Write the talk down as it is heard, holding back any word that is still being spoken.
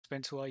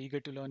participants who are eager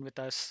to learn with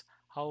us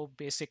how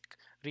basic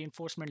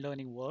reinforcement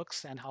learning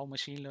works and how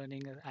machine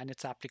learning and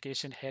its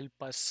application help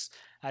us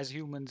as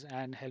humans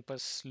and help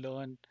us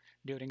learn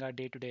during our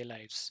day-to-day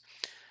lives.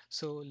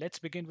 So let's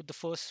begin with the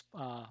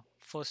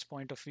first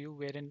point of view,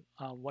 wherein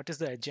what is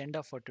the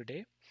agenda for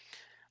today,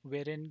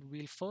 wherein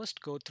we'll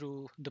first go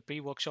through the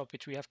pre-workshop,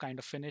 which we have kind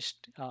of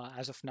finished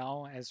as of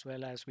now, as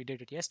well as we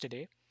did it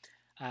yesterday.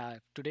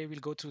 Today, we'll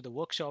go through the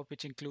workshop,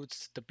 which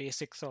includes the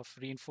basics of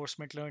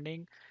reinforcement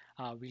learning.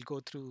 We'll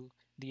go through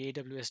the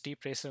AWS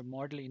DeepRacer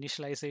model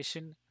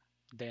initialization.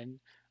 Then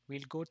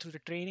we'll go through the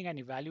training and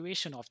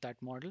evaluation of that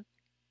model.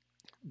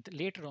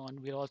 Later on,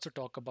 we'll also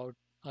talk about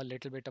a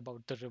little bit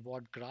about the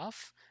reward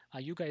graph.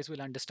 You guys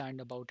will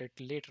understand about it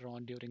later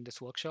on during this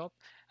workshop.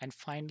 And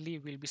finally,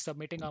 we'll be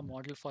submitting our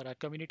model for our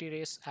community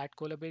race at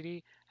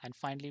Colaberry. And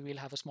finally, we'll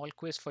have a small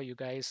quiz for you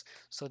guys.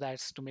 So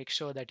that's to make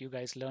sure that you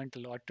guys learned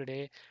a lot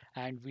today.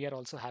 And we are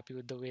also happy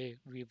with the way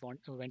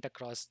went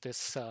across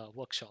this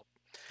workshop.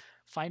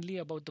 Finally,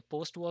 about the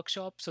post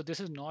workshop. So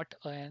this is not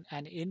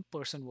an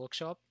in-person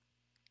workshop.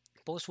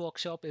 Post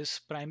workshop is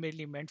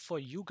primarily meant for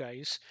you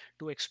guys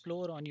to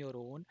explore on your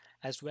own,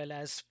 as well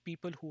as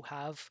people who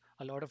have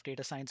a lot of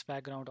data science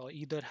background or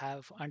either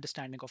have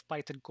understanding of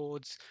Python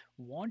codes,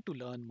 want to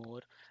learn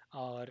more,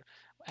 or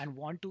and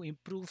want to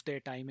improve their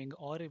timing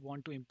or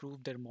want to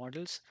improve their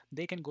models.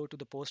 They can go to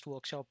the post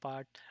workshop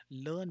part,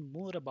 learn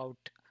more about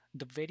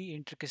the very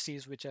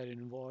intricacies which are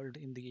involved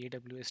in the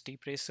AWS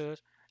Deep Racer,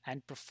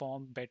 and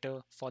perform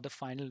better for the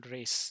final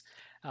race,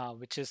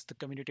 which is the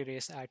community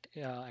race at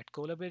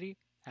Colaberry.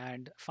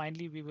 And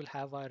finally, we will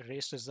have our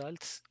race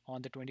results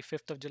on the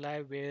 25th of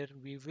July, where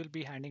we will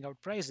be handing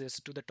out prizes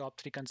to the top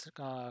three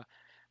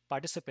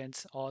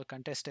participants or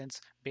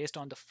contestants based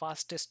on the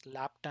fastest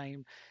lap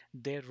time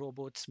their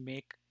robots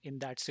make in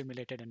that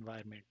simulated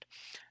environment.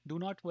 Do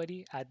not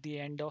worry, at the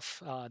end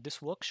of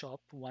this workshop,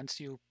 once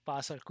you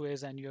pass our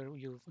quiz and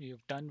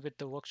you've done with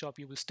the workshop,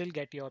 you will still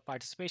get your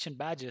participation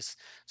badges.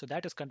 So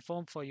that is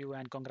confirmed for you,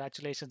 and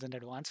congratulations in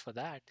advance for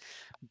that.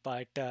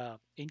 But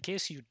in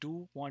case you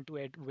do want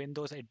to win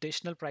those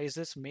additional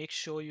prizes, make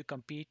sure you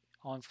compete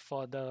on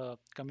for the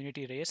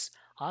community race.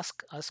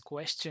 Ask us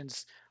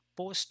questions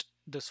post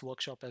this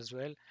workshop as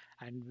well,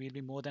 and we'll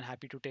be more than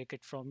happy to take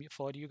it from you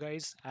for you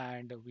guys,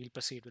 and we'll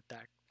proceed with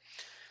that.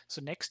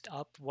 So next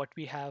up, what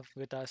we have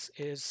with us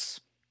is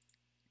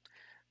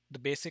the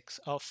basics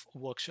of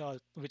workshop,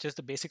 which is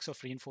the basics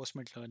of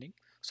reinforcement learning.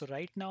 So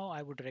right now,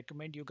 I would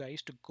recommend you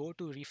guys to go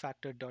to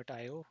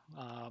refactored.io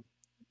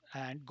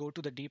and go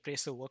to the Deep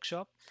Racer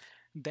workshop,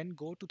 then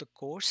go to the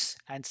course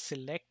and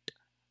select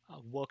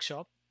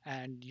workshop,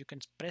 and you can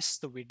press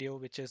the video,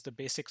 which is the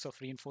basics of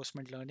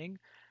reinforcement learning,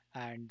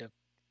 and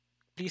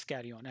please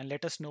carry on and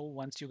let us know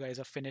once you guys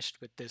are finished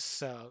with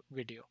this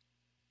video.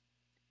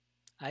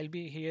 I'll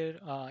be here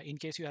in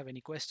case you have any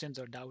questions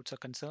or doubts or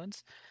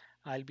concerns.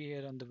 I'll be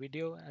here on the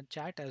video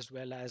chat as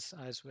well as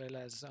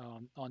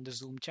on the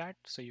Zoom chat,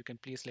 so you can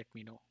please let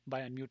me know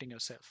by unmuting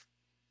yourself.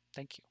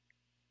 Thank you.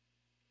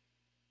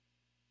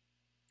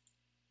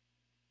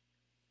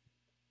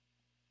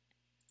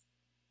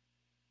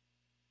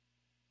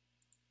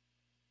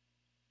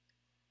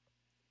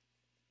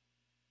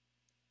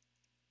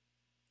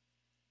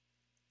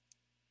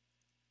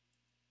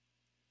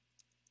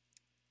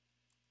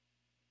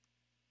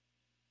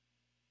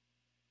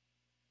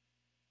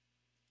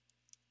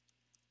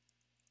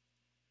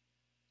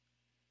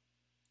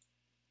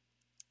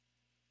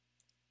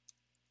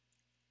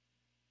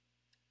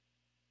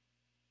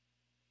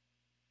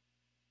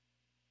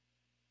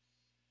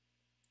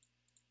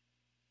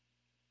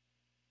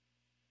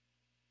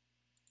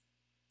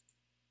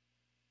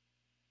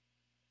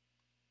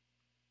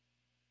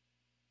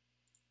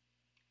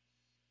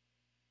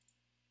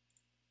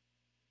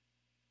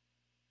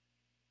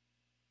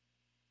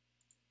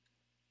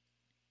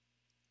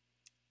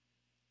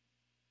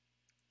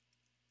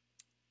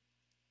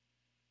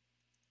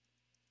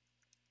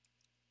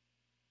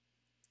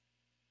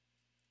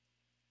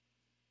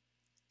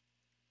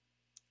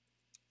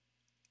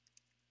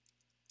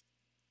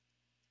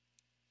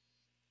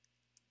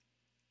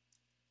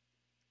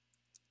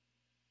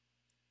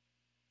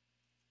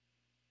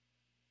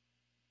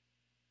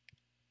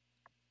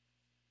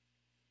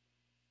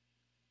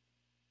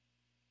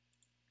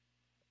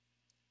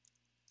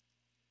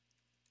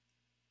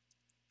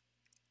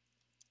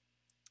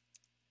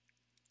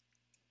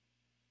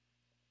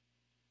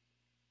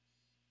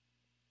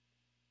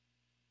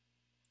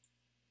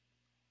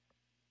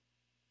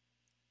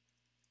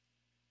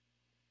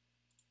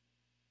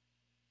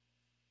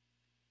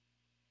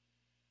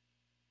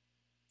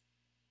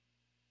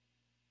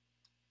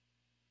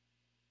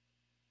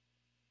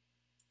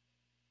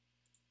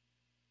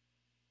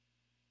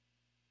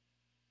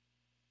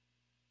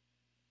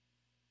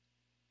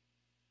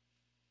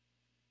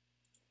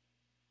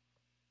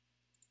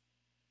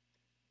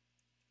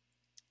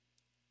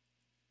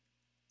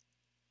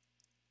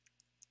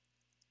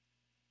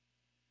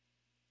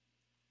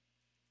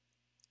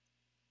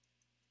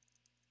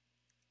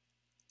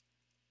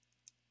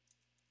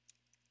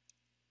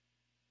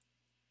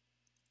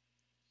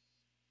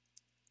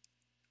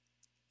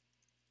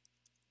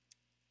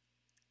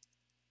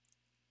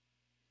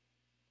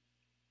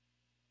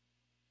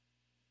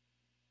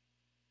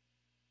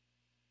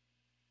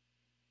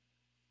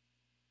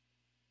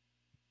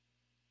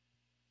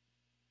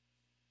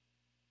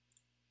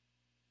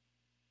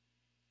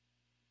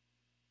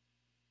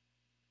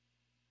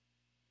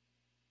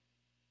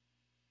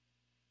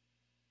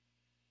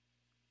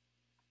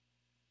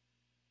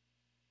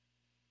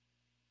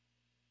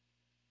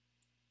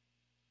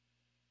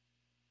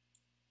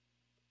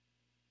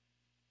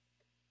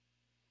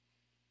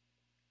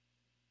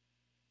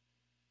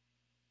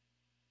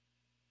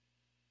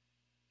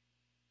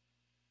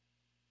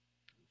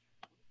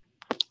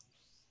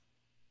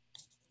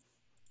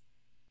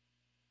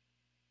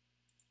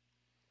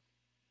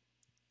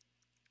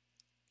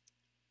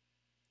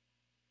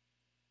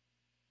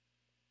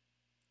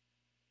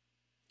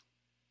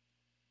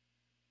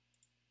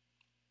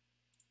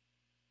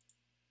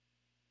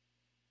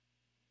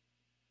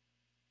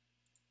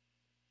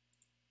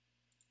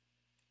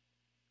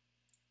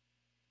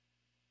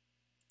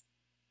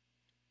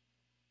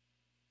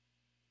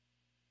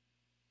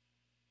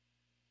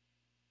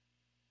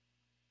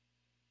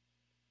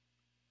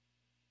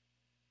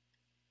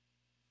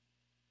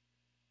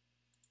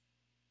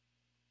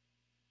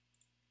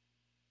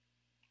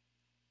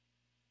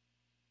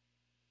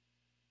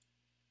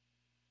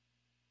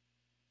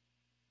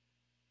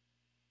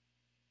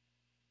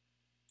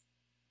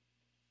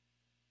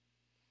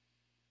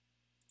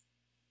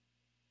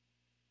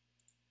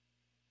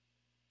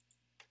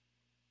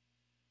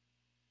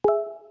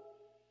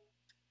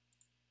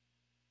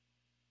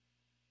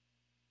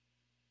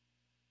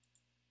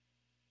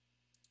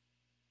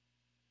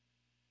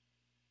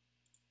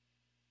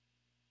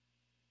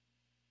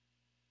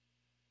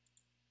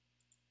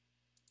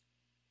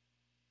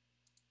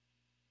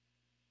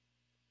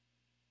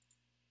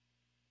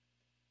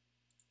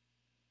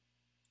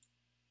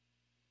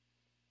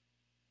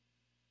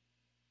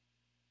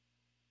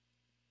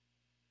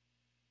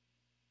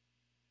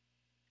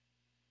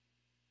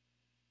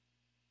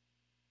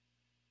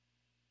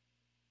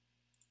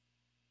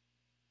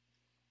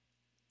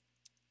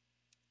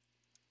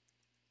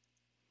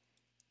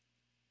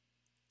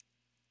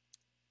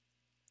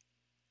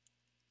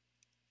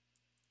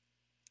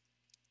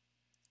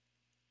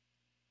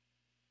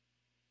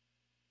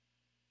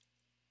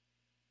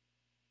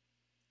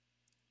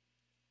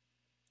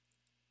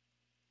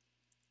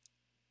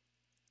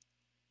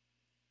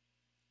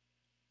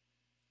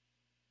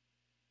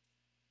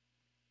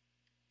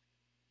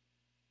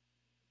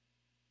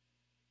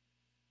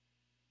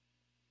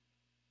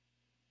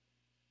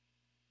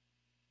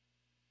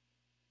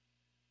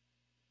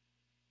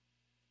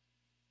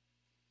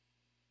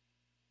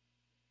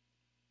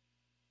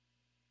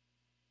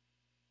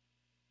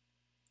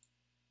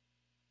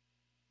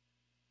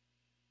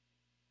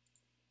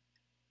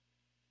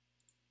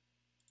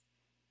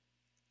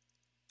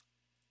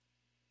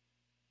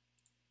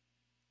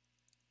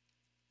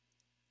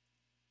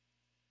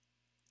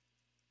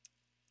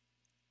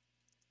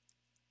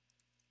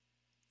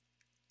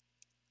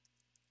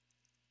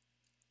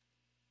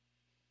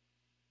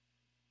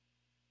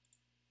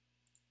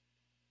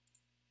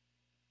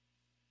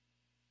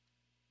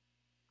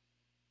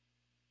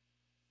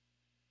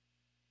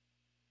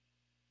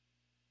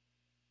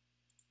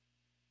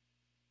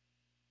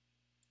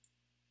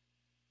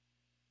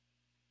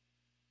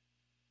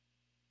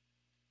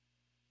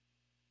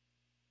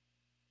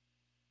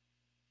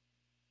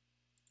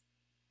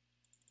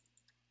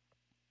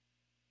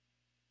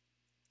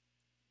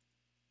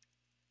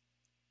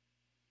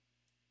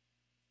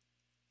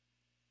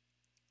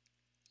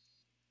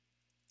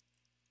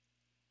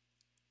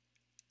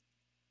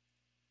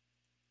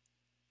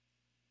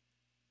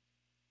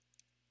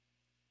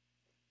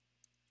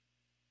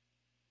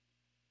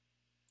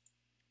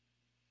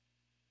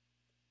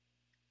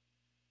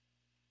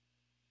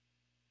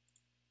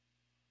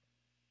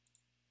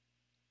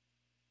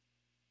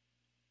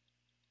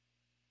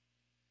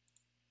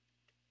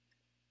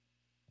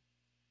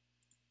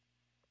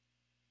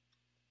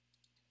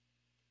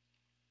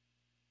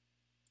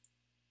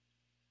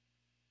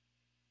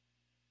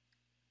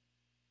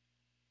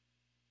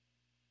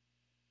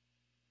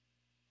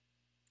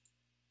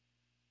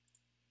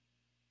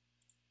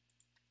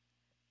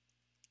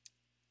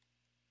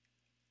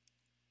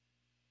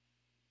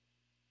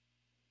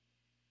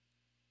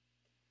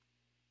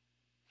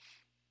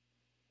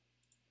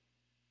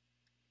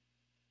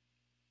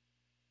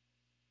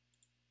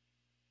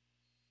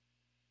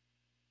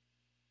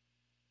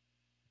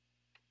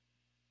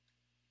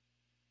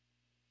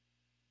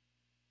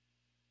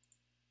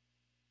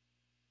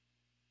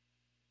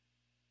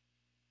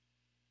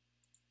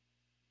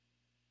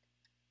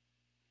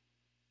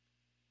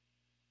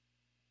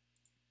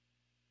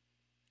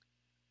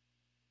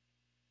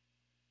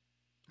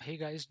 Hey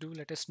guys, do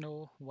let us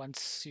know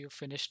once you've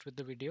finished with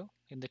the video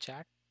in the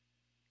chat.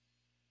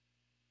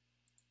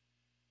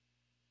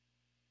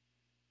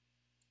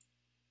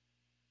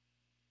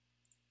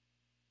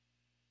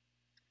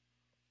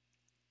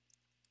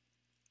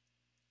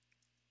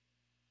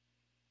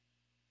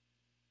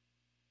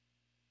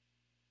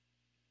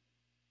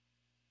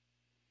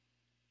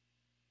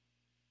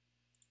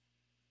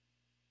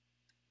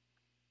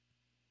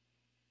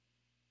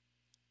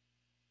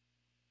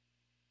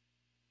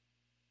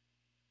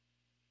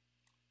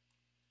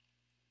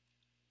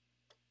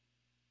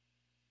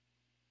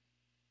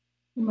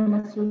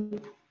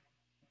 Manasvi,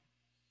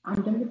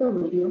 I'm done with the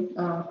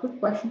video. Quick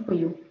question for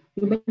you.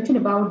 You mentioned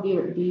about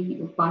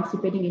the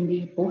participating in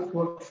the post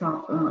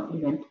workshop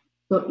event.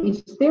 So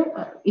is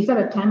there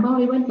a time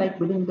bound event like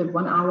within the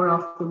 1 hour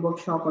of the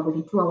workshop or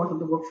within 2 hours of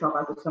the workshop I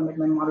have to submit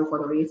my model for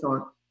the race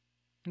or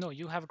No,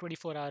 you have a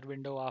 24-hour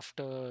window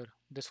after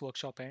this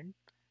workshop end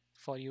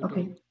for you to,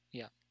 okay?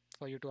 yeah,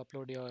 for you to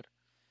upload your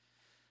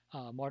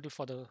model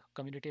for the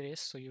community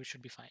race. So you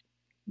should be fine.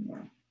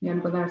 Yeah, yeah,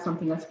 because I have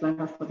something else planned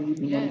out for the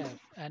evening Yeah, and yeah, it's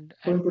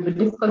and going to be you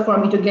know, difficult for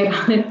me to get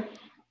on it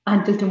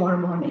until tomorrow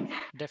morning.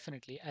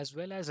 definitely, as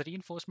well as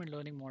reinforcement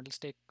learning models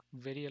take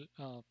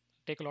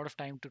a lot of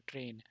time to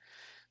train.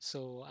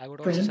 So I would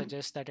also Train.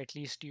 suggest that at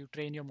least you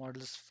train your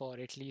models for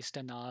at least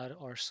an hour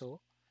or so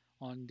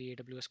on the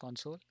AWS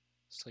console.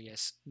 So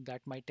yes,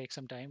 that might take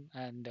some time,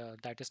 and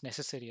that is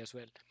necessary as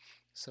well.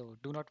 So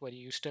do not worry,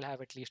 you still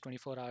have at least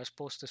 24 hours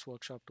post this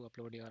workshop to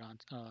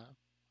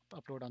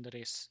upload on the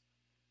race.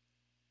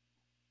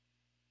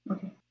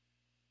 Okay.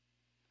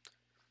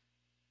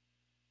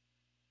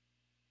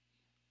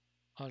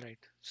 All right.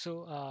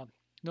 So,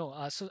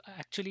 no, so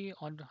actually,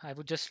 I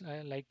would just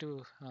like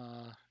to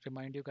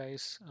remind you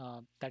guys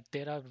that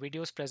there are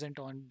videos present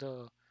on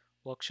the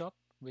workshop,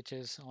 which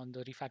is on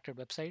the Refactored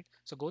website.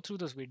 So go through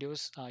those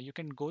videos. You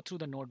can go through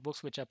the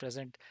notebooks which are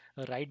present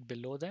right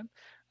below them,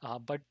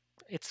 but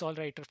it's all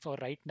right for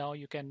right now.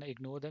 You can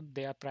ignore them.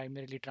 They are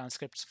primarily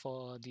transcripts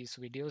for these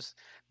videos,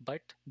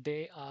 but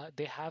they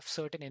have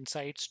certain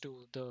insights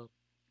to the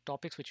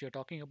topics which we are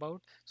talking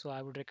about. So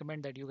I would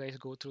recommend that you guys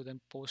go through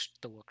them post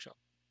the workshop.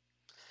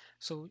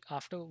 So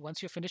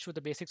once you're finished with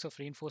the basics of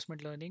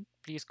reinforcement learning,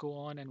 please go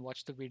on and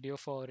watch the video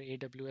for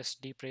AWS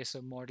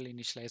DeepRacer model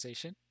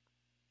initialization.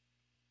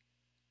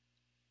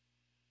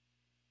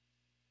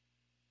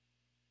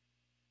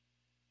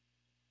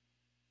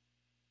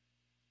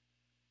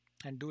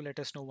 And do let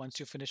us know once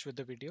you finish with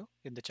the video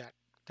in the chat.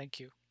 Thank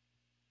you.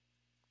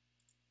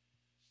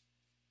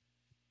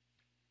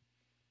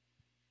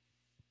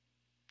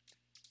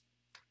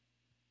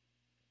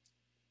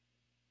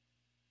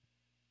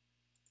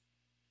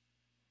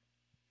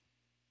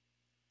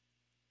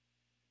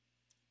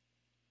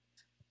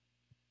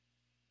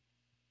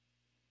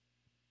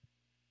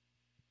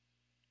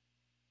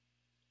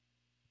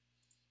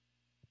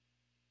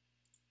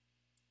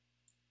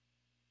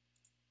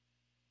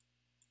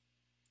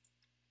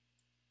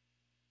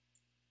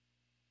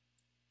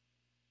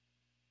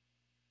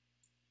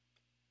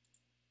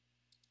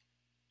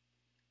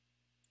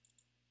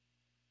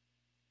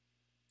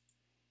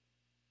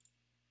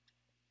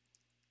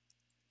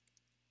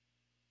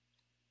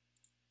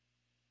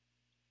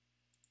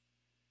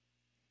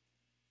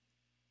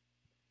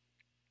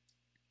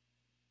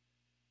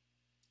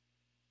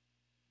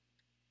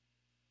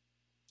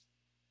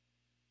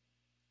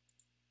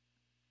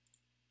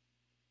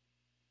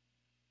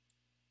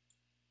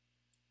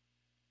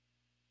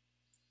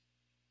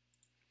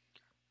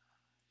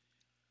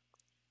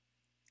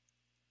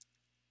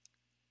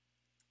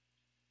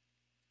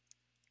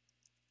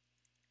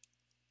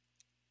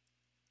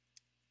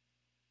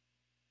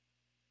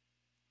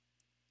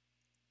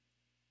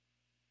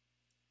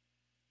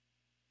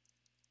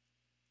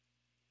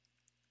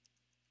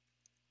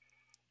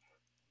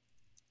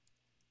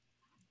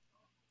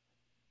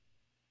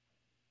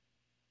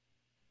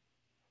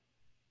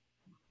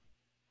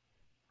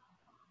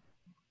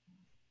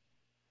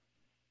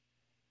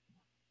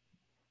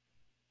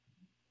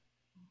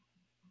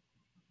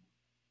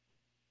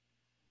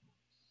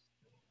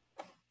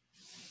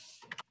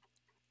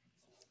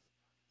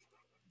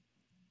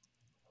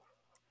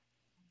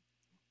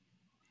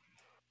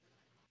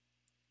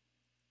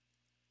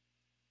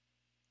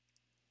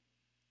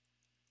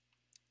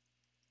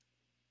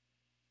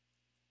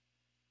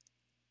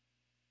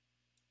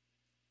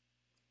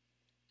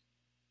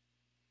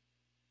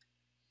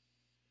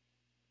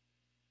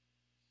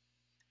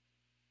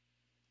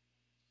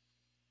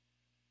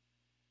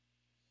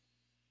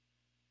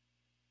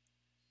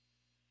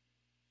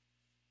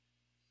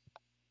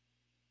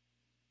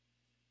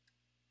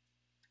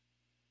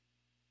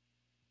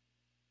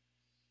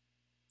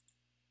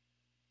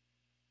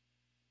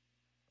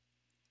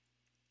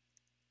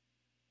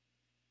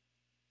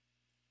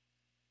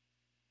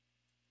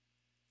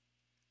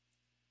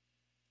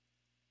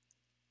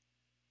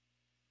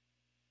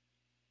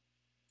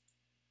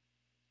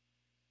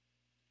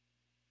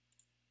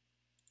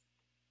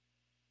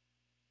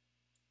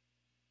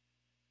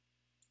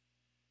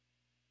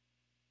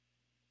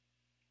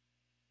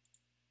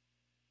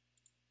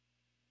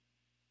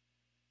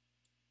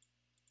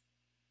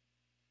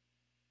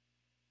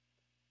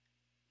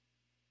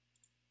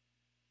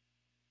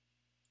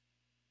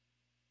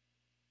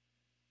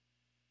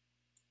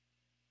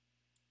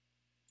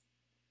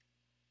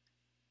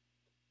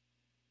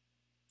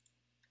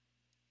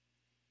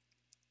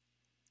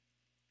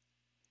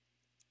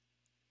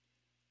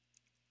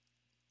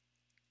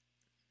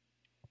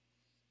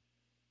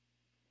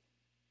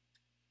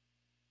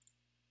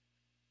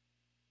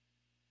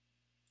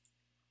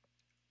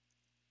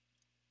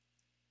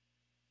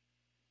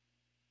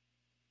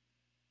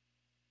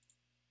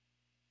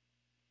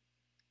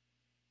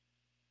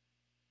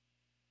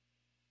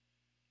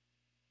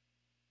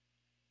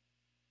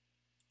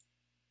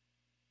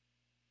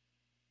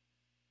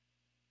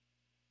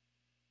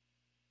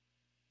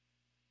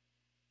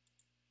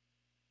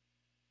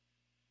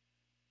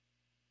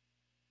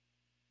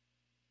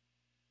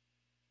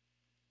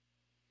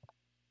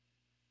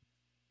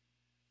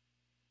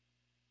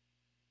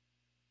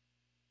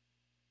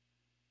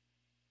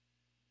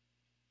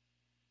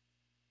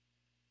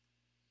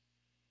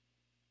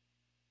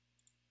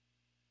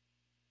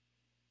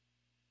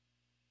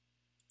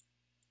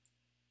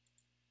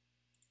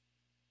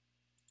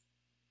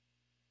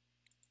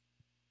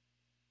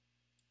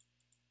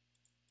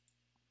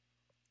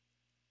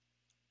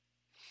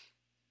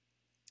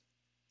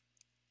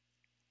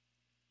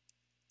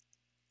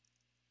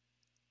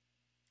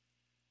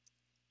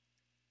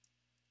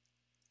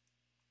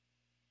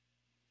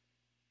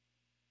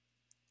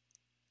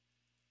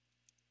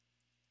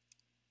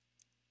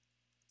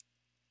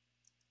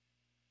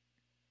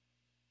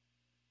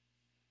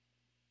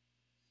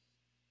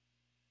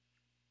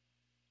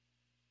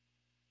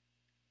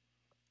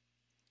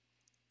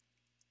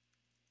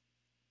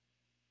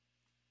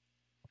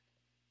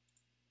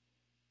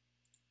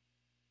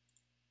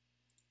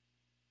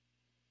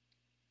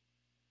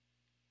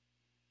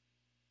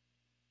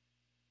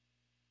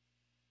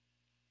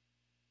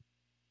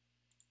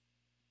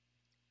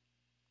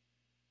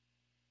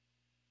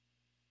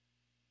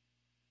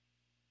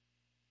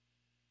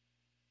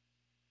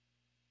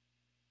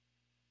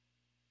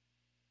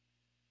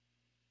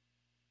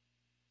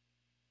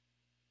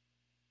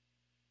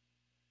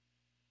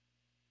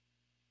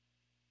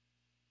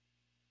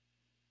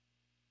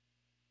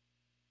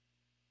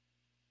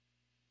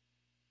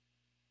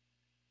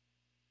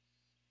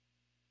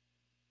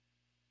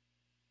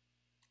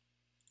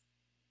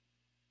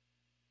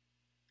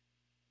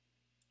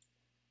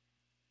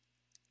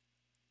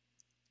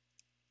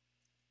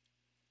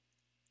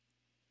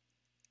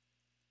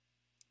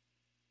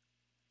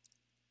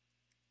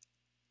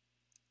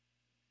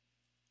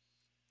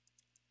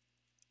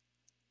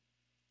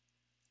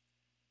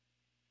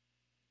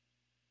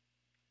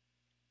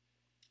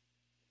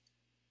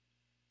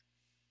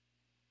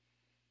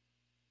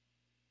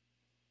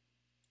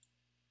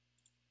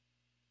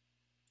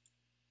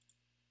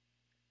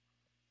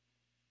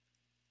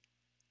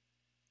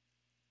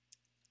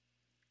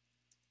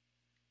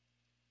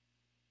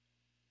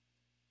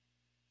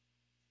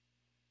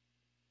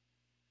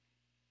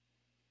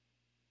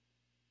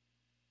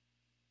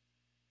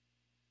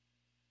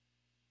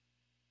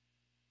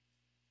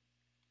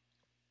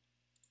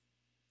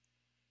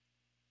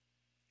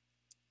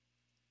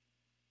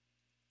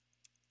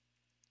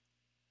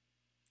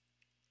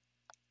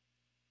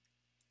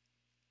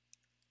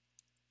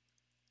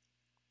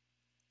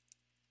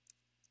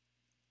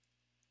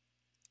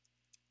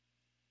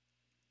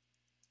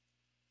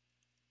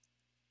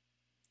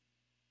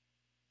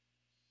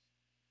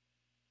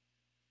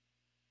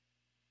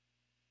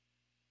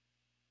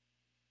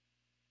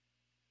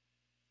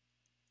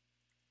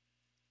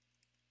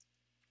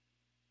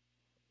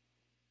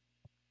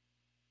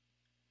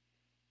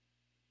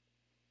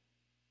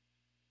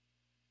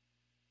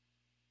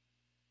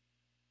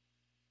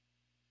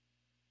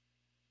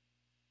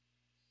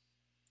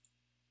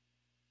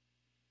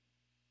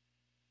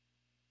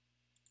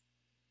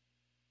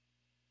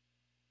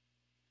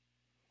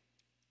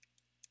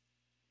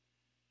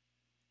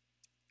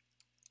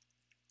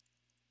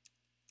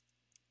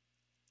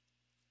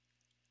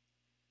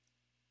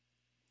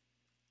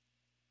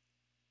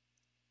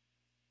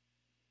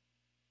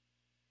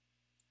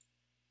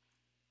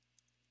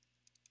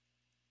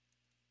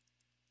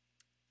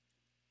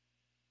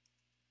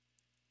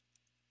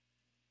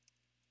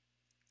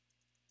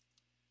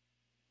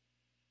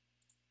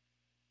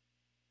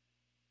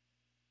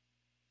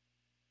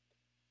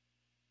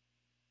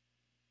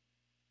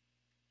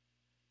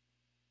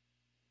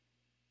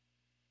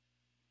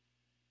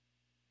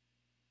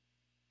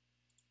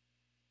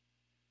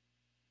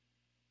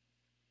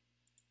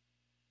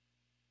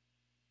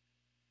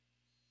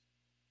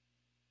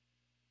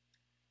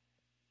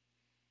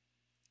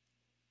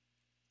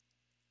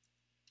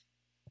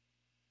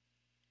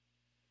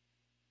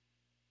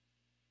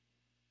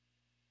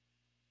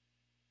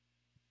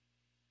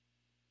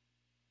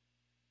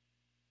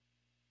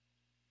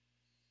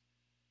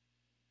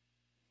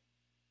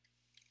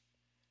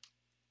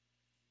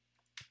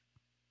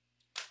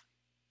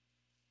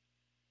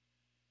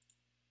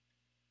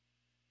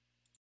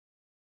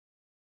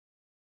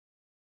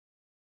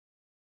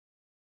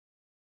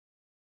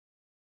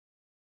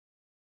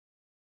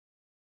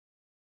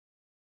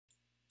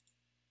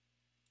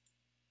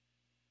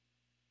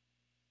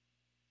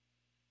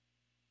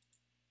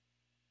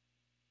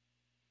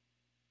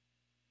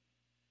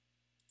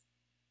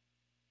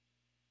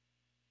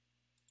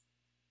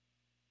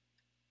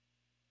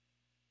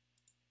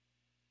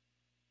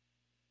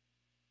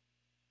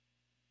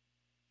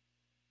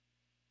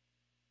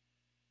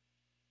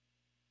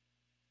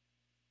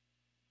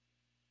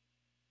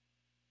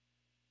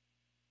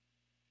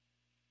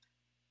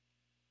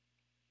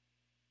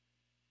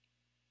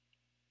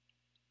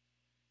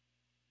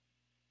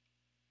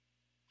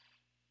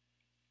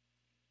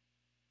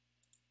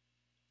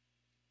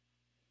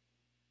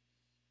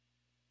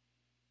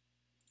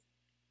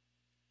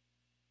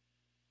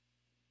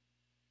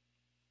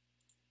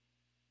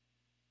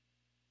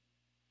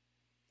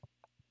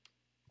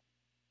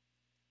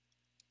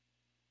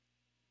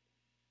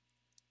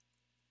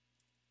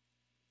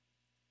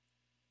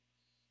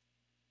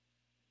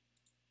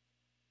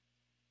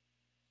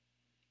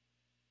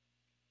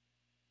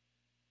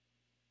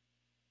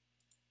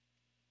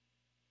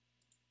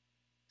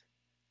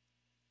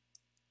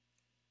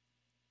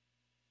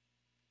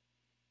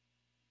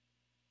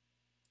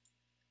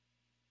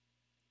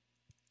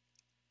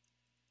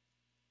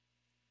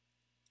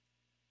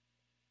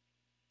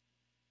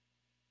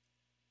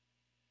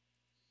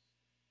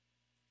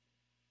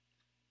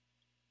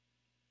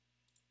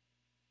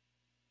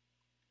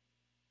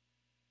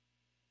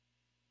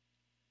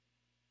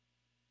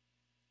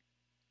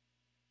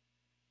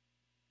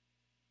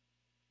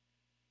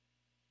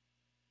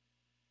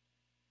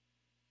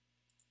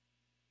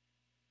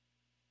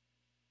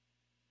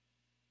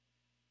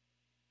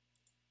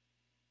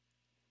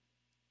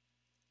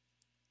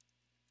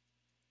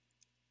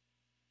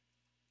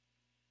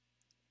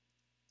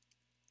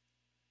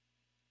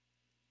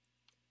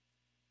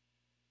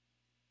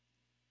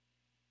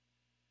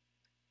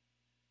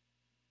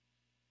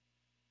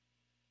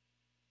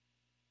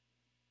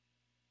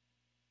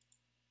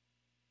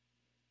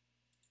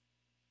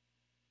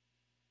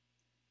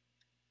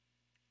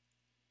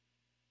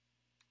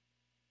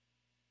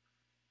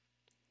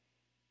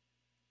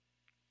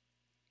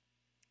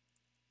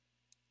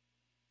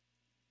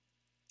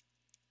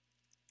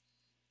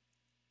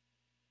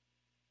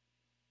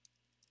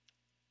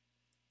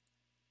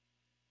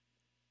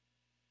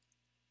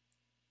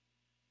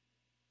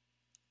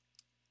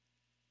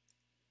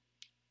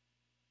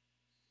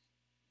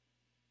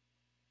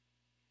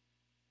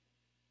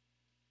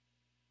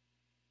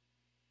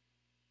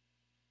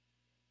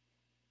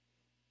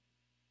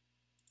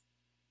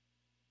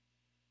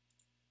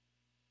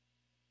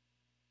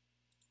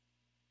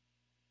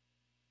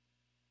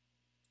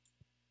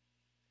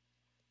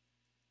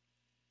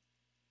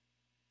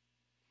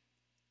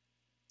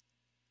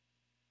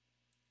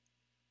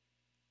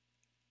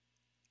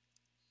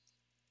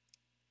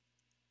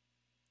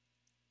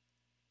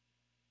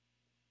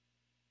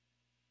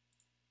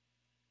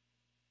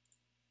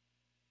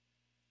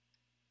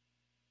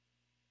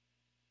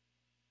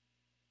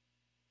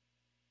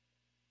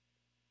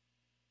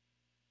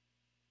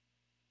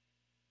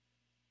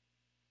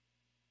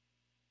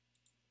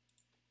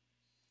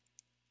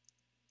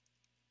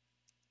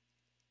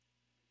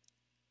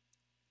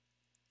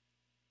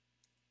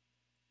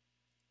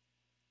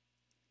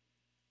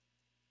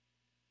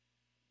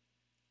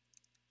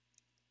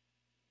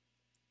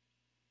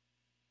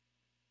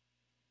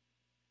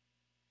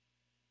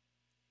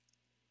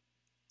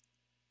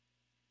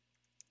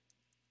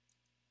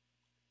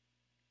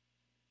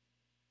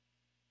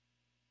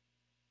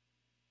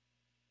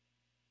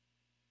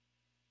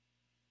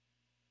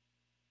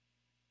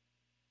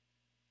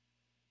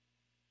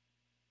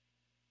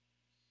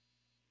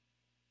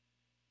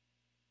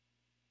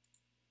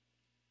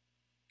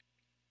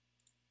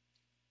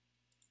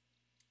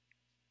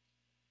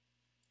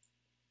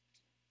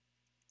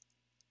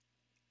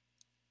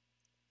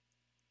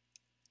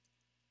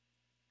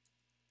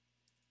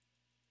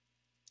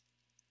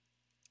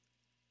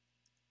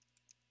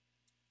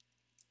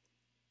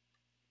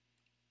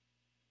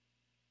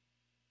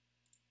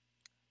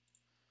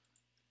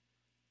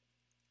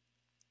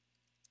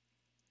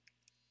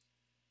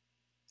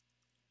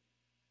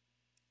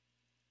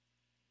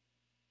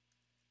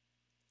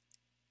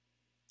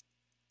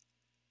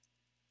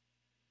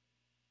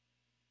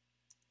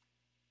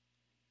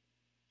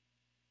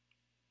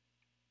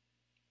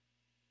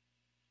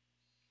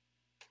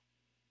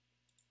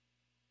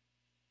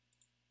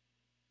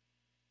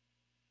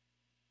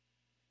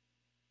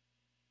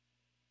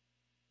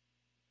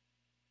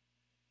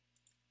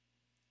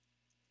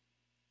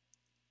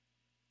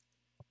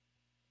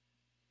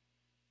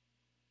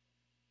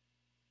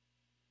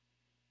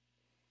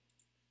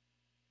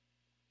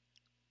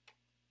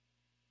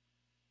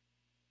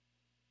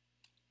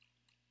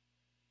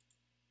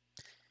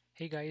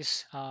 Hey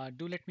guys,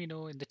 do let me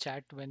know in the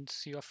chat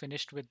once you are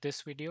finished with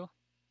this video,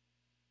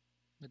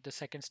 with the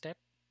second step.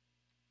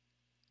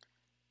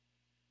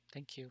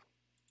 Thank you.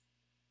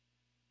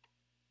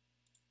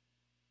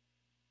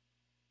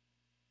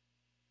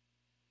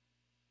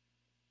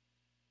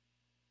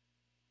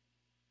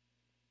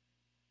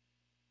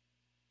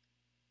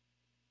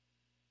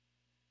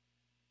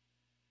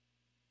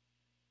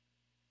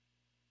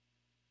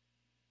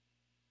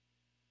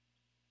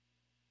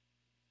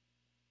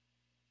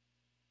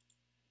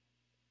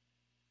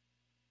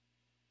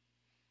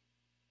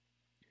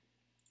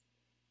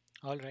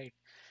 All right.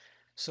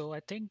 So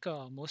I think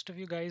most of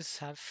you guys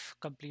have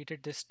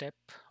completed this step,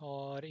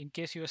 or in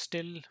case you are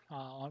still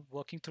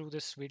working through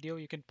this video,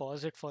 you can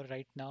pause it for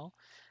right now,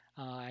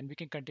 and we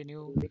can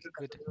continue with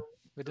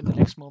within the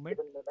next moment.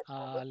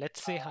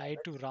 Let's say hi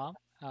to Ram,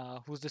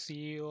 who's the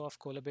CEO of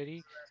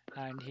Colaberry,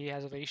 and he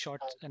has a very short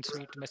and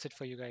sweet message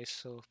for you guys.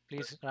 So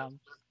please, Ram,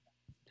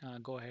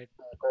 go ahead.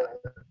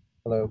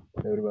 Hello,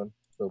 everyone.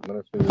 So,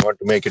 Manoj, we want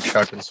to make it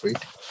short and sweet.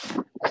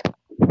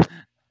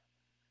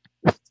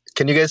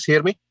 Can you guys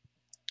hear me?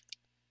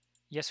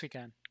 Yes, we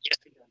can. Yes.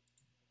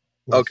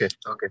 Okay.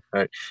 Okay.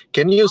 All right.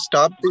 Can you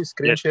stop the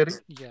screen sharing?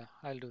 Yeah,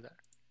 I'll do that.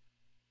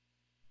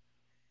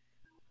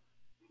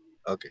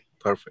 Okay.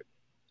 Perfect.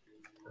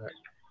 All right.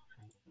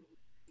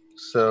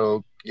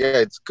 So, yeah,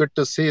 it's good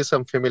to see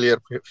some familiar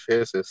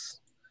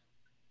faces.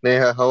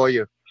 Neha, how are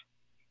you?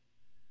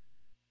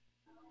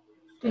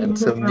 And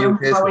some new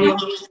faces. How are you?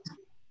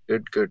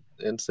 Good, good.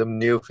 And some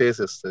new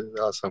faces. This is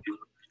awesome.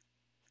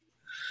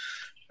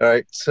 All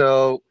right.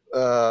 So,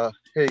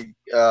 hey,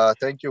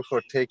 thank you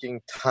for taking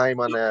time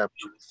on a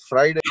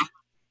Friday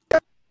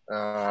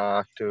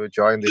to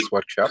join this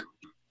workshop.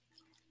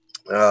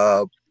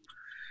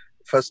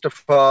 First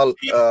of all,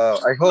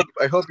 I hope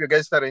you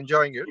guys are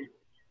enjoying it.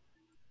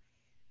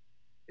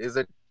 Is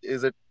it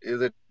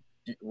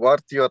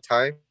worth your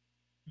time?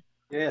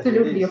 Yes,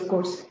 absolutely, of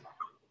course.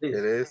 It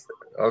is.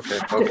 Okay.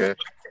 Okay.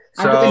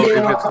 I took a So day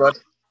if it's off.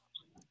 worth,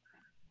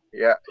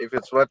 yeah, if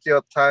it's worth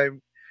your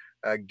time,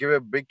 give a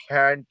big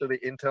hand to the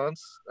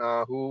interns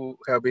who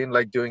have been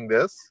like doing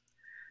this.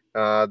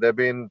 They've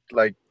been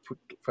like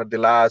for the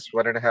last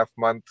 1.5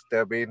 months.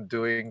 They've been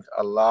doing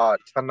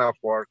ton of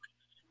work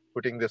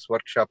putting this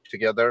workshop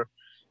together,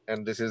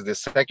 and this is the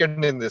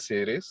second in the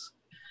series.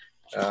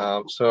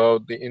 So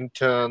the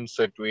interns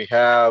that we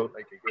have,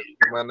 like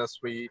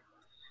Manaswi,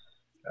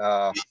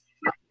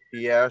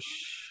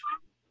 Yash,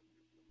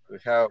 we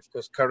have, of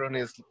course, Karun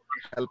is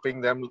helping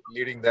them,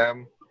 leading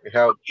them. We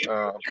have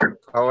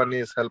Pawan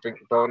is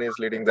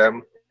leading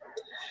them.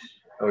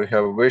 We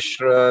have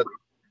Vishrat,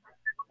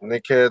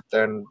 Nikit,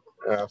 and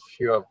a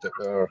few of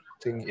the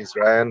thing is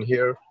Ryan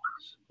here.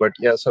 But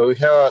yeah, so we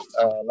have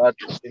a lot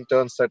of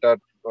interns that are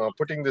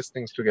putting these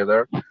things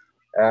together,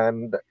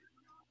 and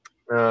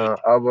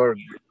our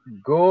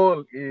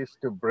goal is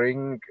to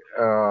bring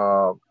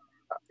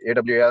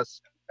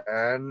AWS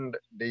and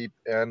deep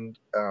and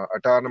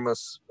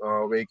autonomous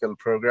vehicle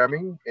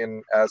programming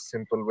in as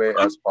simple way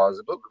as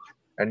possible,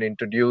 and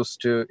introduce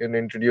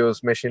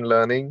machine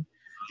learning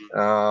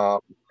uh,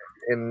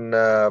 in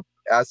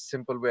as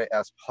simple way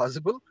as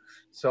possible.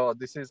 So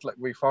this is like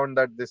we found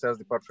that this is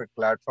the perfect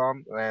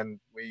platform, and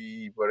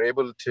we were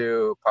able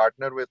to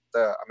partner with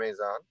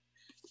Amazon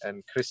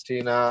and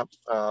Christina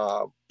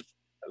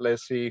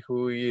Lacey,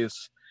 who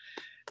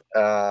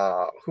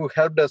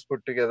helped us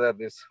put together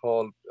this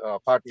whole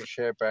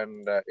partnership,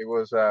 and it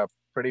was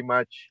pretty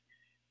much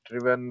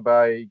driven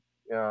by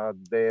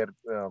their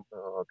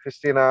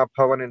Christina,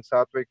 Pawan, and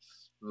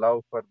Satvik's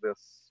love for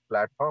this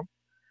platform,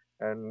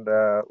 and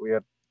we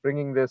are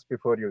bringing this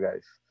before you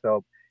guys.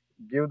 So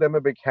give them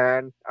a big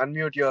hand,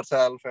 unmute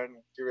yourself,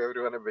 and give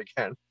everyone a big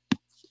hand.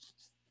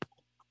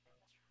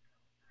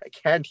 I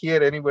can't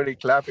hear anybody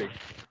clapping.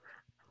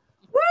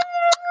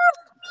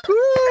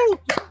 Woo!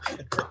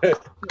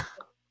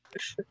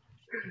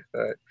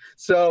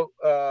 So,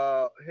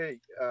 hey,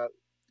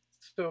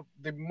 so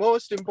the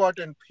most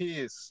important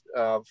piece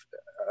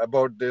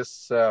about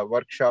this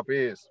workshop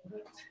is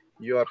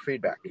your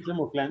feedback.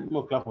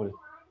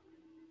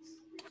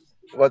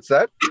 What's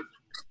that?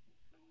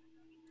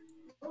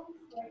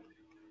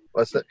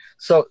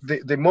 So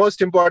the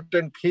most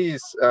important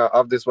piece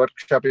of this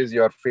workshop is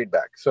your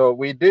feedback. So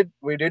we did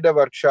a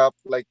workshop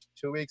like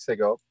 2 weeks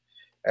ago,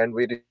 and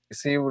we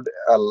received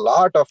a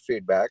lot of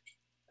feedback.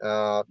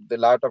 The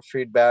lot of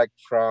feedback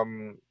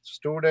from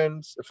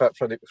students,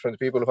 from the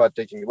people who are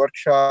taking the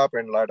workshop,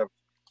 and a lot of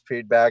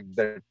feedback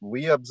that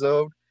we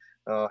observed,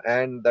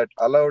 and that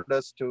allowed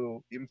us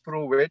to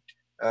improve it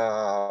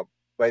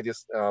by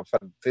this for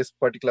this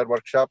particular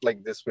workshop,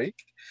 like this week,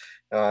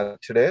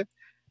 today.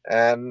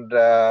 And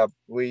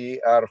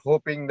we are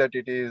hoping that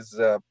it is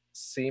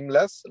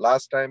seamless.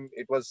 Last time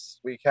it was,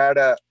 we had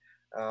a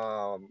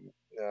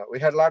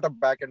lot of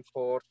back and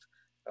forth,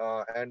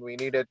 and we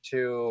needed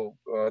to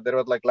there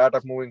was like a lot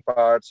of moving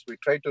parts. We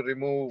tried to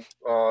remove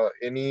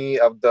any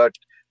of that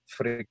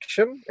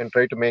friction and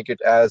try to make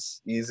it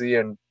as easy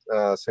and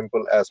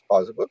simple as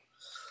possible.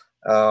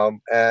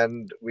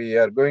 And we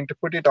are going to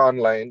put it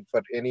online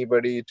for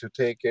anybody to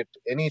take it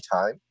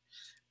anytime.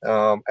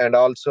 And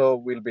also,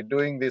 we'll be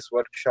doing these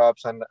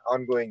workshops on an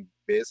ongoing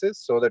basis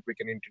so that we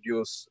can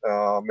introduce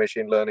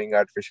machine learning,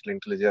 artificial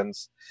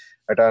intelligence,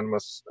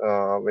 autonomous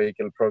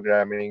vehicle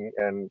programming,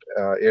 and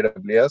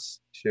AWS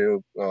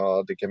to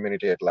the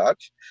community at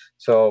large.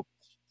 So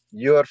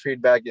your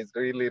feedback is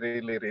really,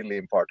 really, really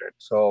important.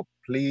 So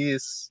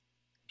please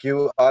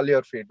give all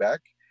your feedback,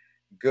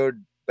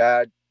 good,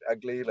 bad,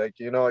 ugly. Like,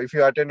 if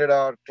you attended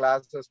our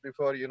classes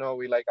before,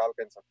 we like all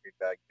kinds of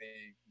feedback.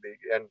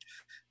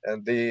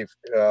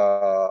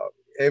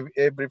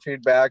 Every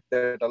feedback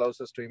that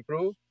allows us to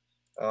improve,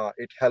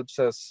 it helps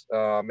us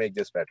make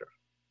this better.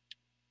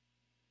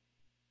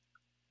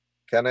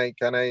 Can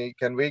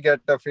we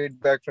get a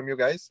feedback from you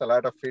guys? A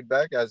lot of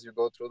feedback as you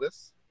go through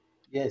this?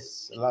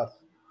 Yes, a lot.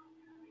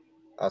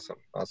 Awesome.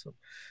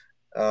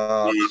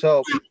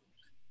 So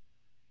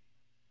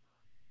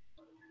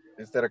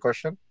is there a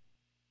question?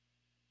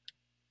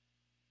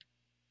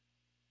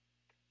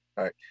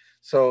 All right.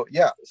 So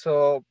yeah.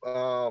 So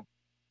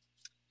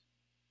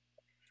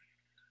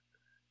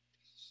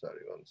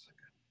sorry, 1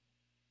 second.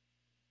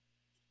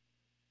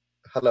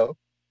 Hello.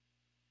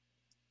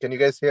 Can you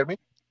guys hear me?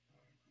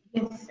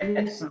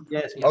 Yes.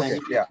 Yes. Okay.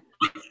 Yeah.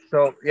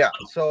 So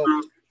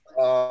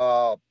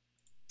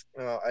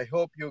I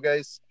hope you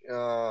guys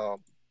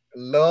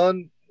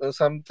learn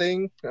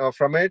something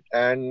from it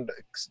and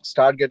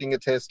start getting a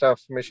taste of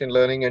machine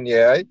learning and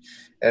AI,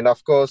 and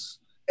of course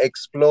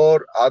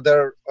explore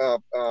other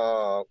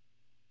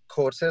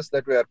courses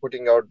that we are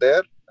putting out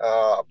there.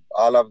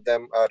 All of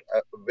them are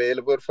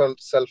available for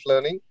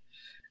self-learning,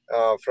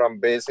 from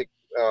basic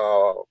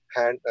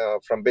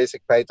from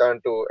basic Python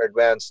to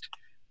advanced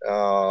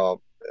uh,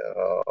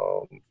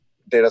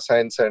 data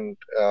science and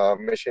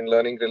machine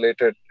learning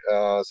related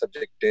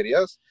subject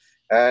areas.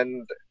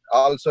 And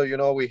also,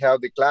 we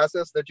have the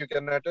classes that you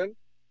can attend,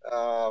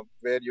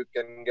 where you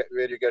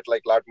get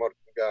like a lot more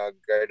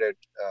guided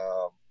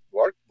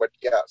work. But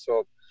yeah,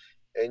 so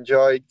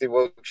enjoy the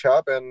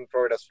workshop and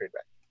provide us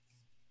feedback.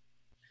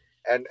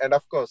 And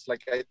of course,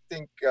 like, I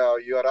think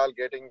you are all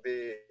getting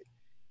the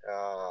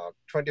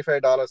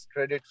 $25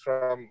 credit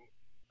from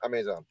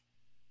Amazon.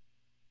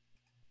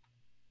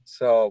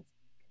 So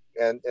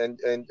and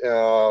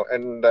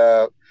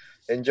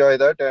enjoy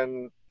that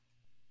and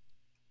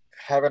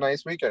have a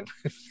nice weekend.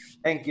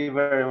 Thank you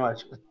very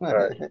much. All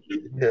right.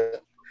 Yeah.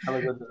 Have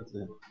a good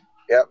day.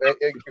 Yeah.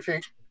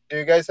 Do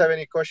you guys have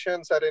any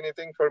questions or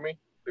anything for me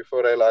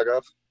before I log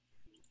off?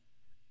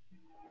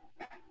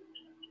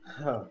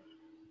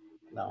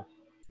 No.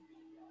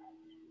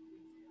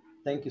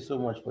 Thank you so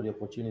much for the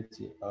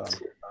opportunity.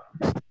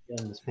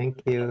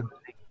 Thank you.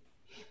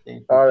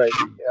 Thank you. All right.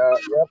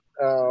 Yep.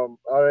 All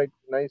right.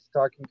 Nice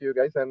talking to you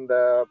guys, and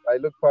I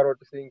look forward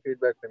to seeing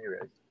feedback from you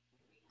guys.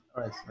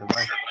 All right. So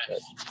bye.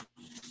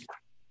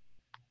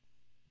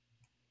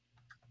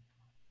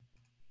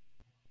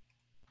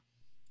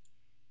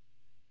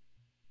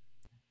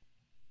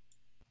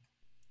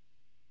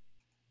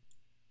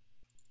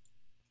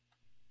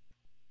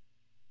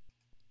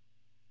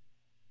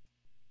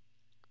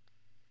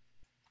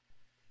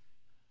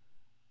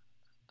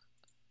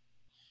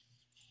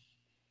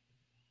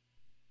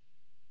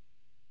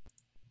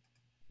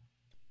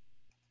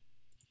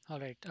 All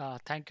right.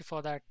 Thank you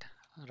for that,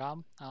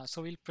 Ram.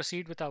 So we'll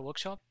proceed with our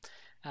workshop.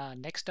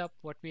 Next up,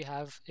 what we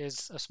have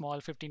is a small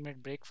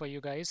 15-minute break for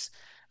you guys.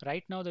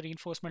 Right now, the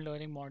reinforcement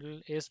learning model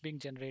is being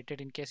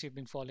generated in case you've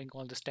been following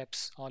all the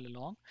steps all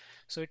along.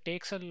 So it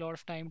takes a lot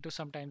of time to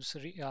sometimes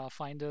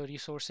find the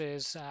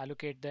resources,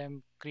 allocate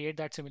them, create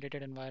that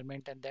simulated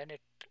environment, and then it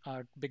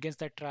begins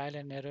that trial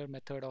and error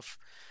method of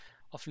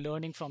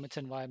learning from its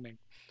environment.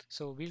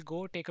 So we'll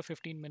go take a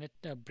 15-minute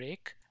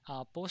break,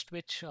 post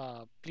which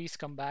please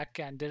come back,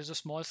 and there is a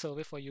small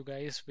survey for you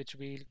guys which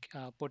we'll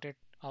put it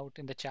out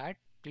in the chat.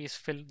 Please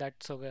fill that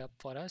survey up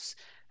for us,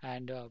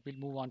 and we'll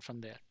move on from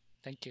there.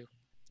 Thank you.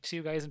 See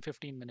you guys in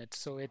 15 minutes.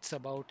 So it's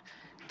about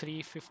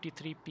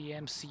 3:53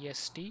 p.m.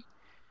 CST.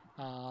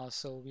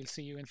 So we'll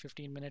see you in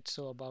 15 minutes.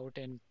 So about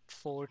in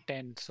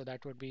 4:10. So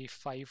that would be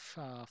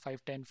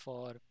 5:10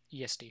 for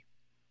EST.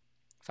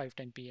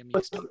 5:10 p.m.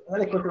 EST. I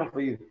had a question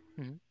for you.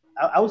 Mhm.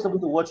 I was able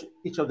to watch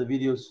each of the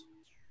videos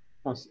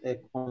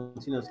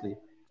continuously.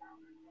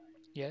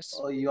 Yes.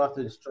 Or you have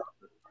to instruct.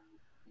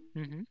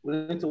 Mm-hmm. We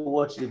need to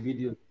watch the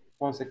video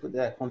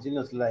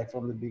continuously, like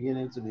from the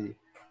beginning to the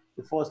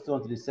first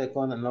one to the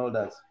second and all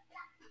that.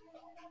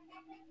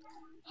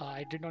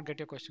 I did not get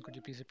your question. Could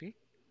you please repeat?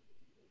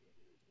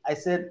 I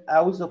said,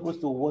 are we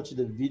supposed to watch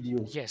the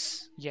video?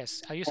 Yes,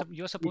 yes.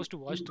 You're supposed to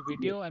watch the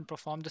video and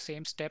perform the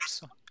same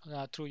steps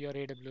through your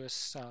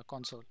AWS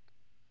console.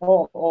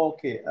 Oh,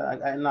 okay.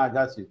 I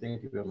got you.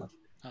 Thank you very much.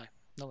 All right,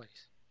 no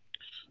worries.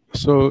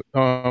 So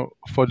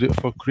for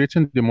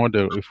creating the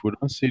model, if we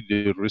don't see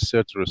the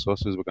research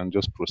resources, we can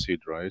just proceed,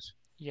 right?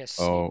 Yes.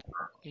 Oh,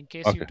 In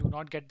case you okay. do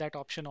not get that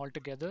option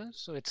altogether,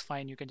 so it's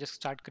fine. You can just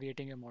start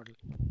creating your model.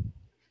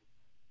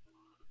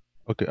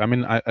 Okay, I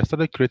mean, I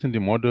started creating the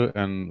model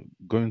and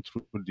going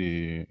through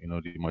the,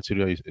 the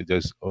material.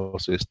 There's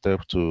also a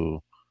step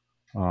to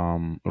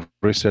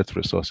reset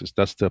resources.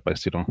 That step, I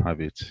still don't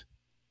have it.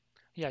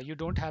 Yeah, you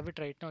don't have it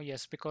right now,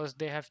 yes, because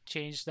they have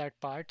changed that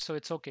part. So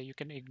it's okay. You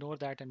can ignore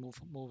that and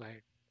move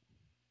ahead.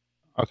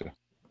 Okay,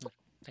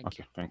 Thank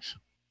you. okay, thanks.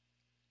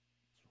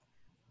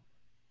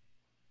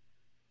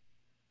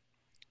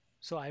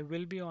 So I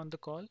will be on the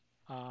call,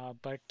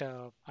 but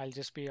I'll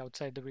just be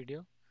outside the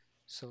video.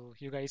 So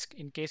you guys,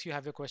 in case you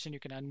have a question, you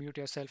can unmute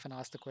yourself and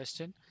ask the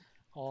question.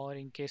 Or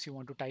in case you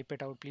want to type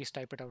it out, please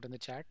type it out in the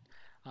chat.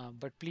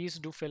 But please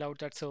do fill out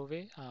that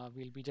survey.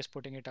 We'll be just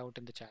putting it out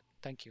in the chat.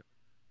 Thank you.